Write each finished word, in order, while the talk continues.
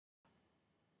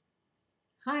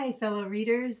Hi, fellow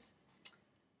readers.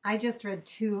 I just read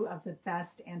two of the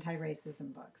best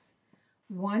anti-racism books.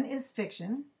 One is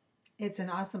fiction. It's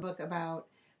an awesome book about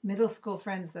middle school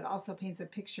friends that also paints a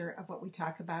picture of what we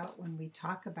talk about when we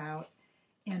talk about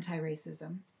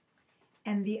anti-racism.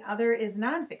 And the other is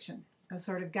nonfiction, a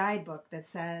sort of guidebook that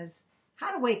says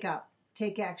how to wake up,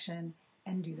 take action,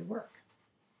 and do the work.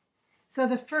 So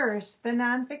the first, the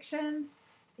nonfiction,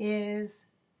 is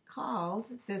called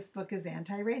This Book is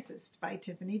Antiracist by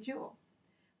Tiffany Jewell.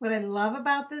 What I love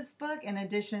about this book, in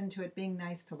addition to it being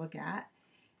nice to look at,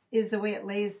 is the way it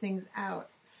lays things out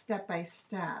step by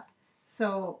step.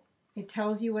 So it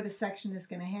tells you what a section is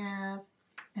going to have,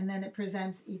 and then it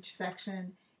presents each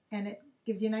section, and it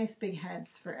gives you nice big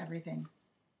heads for everything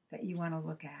that you want to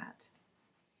look at.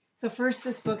 So first,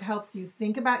 this book helps you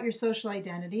think about your social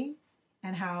identity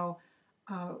and how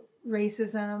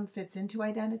racism fits into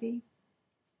identity.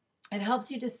 It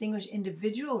helps you distinguish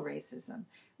individual racism,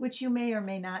 which you may or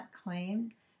may not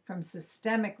claim, from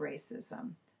systemic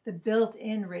racism, the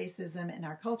built-in racism in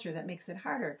our culture that makes it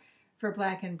harder for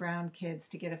Black and brown kids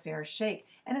to get a fair shake.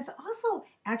 And it's also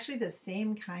actually the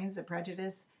same kinds of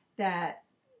prejudice that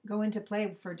go into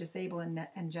play for disabled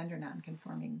and gender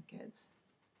nonconforming kids.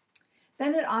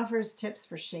 Then it offers tips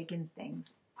for shaking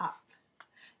things up.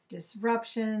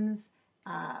 Disruptions,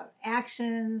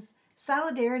 actions,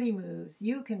 solidarity moves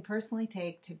you can personally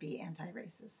take to be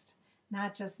anti-racist.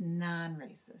 Not just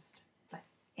non-racist, but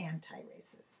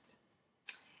anti-racist.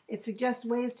 It suggests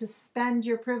ways to spend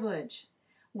your privilege,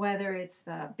 whether it's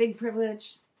the big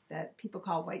privilege that people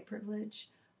call white privilege,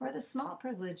 or the small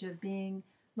privilege of being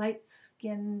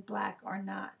light-skinned, Black, or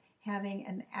not having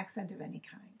an accent of any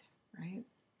kind, right?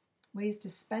 Ways to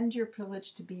spend your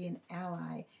privilege to be an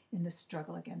ally in the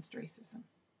struggle against racism.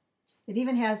 It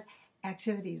even has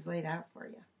activities laid out for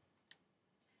you.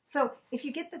 So if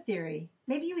you get the theory,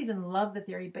 maybe you even love the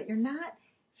theory, but you're not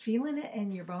feeling it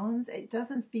in your bones, it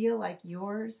doesn't feel like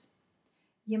yours,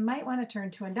 you might want to turn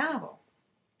to a novel.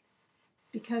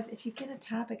 Because if you get a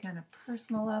topic on a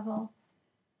personal level,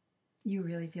 you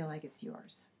really feel like it's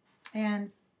yours. And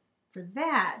for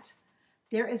that,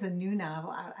 there is a new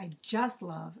novel out I just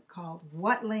love called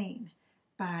What Lane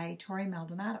by Torrey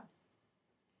Maldonado.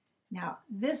 Now,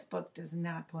 this book does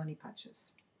not pull any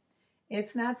punches.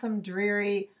 It's not some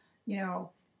dreary,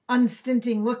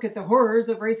 unstinting look at the horrors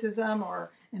of racism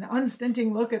or an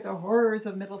unstinting look at the horrors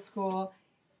of middle school.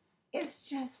 It's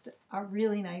just a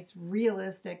really nice,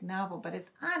 realistic novel, but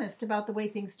it's honest about the way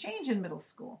things change in middle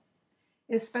school,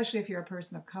 especially if you're a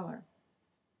person of color.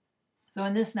 So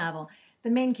in this novel,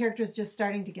 the main character is just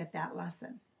starting to get that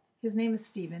lesson. His name is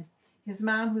Stephen. His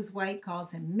mom, who's white,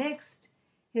 calls him mixed.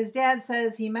 His dad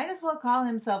says he might as well call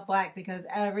himself Black because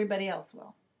everybody else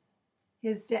will.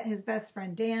 His best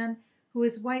friend Dan, who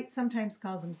is white, sometimes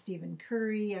calls him Stephen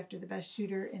Curry after the best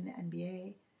shooter in the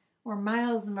NBA, or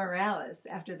Miles Morales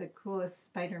after the coolest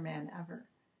Spider-Man ever.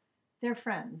 They're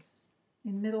friends.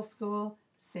 In middle school,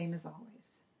 same as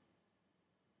always.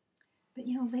 But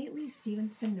lately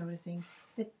Stephen's been noticing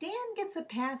that Dan gets a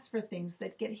pass for things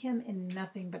that get him in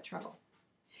nothing but trouble.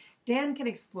 Dan can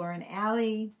explore an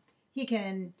alley. He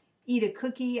can eat a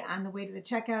cookie on the way to the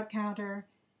checkout counter.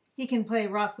 He can play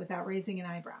rough without raising an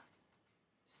eyebrow.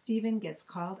 Stephen gets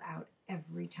called out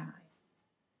every time.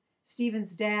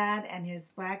 Stephen's dad and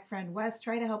his Black friend Wes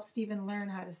try to help Stephen learn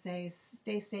how to stay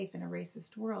safe in a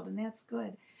racist world, and that's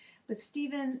good. But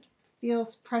Stephen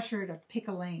feels pressure to pick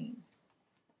a lane.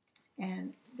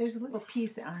 And there's a little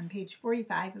piece on page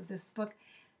 45 of this book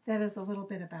that is a little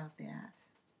bit about that.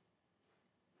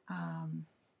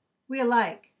 We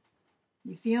alike.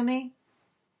 You feel me?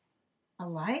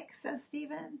 Alike, says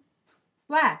Stephen.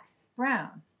 Black,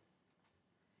 brown.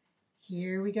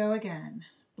 Here we go again.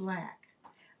 Black.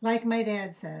 Like my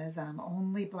dad says, I'm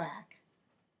only Black.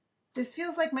 This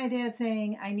feels like my dad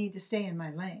saying I need to stay in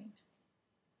my lane.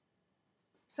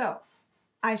 So,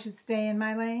 I should stay in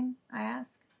my lane, I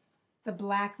ask. The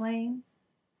Black lane?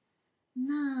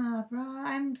 Nah, bro,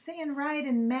 I'm saying ride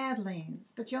in mad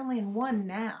lanes, but you're only in one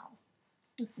now.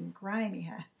 With some grimy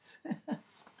heads.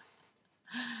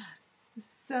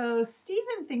 So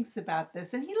Stephen thinks about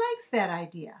this, and he likes that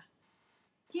idea.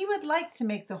 He would like to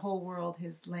make the whole world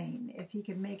his lane if he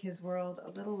could make his world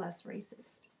a little less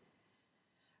racist.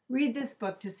 Read this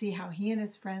book to see how he and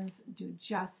his friends do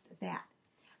just that.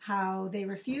 How they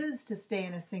refuse to stay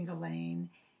in a single lane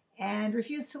and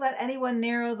refuse to let anyone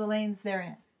narrow the lanes they're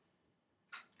in.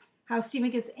 How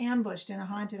Stephen gets ambushed in a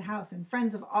haunted house and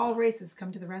friends of all races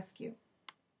come to the rescue.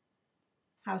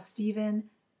 How Stephen,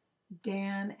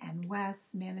 Dan, and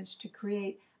Wes managed to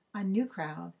create a new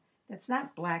crowd that's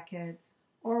not Black kids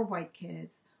or white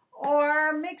kids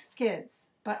or mixed kids,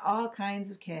 but all kinds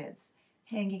of kids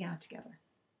hanging out together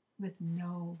with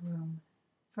no room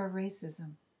for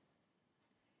racism.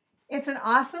 It's an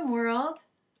awesome world,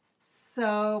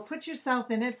 so put yourself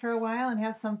in it for a while and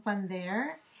have some fun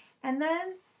there, and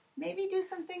then maybe do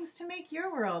some things to make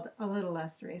your world a little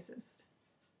less racist.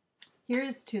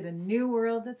 Here's to the new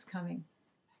world that's coming.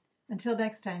 Until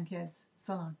next time, kids,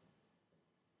 so long.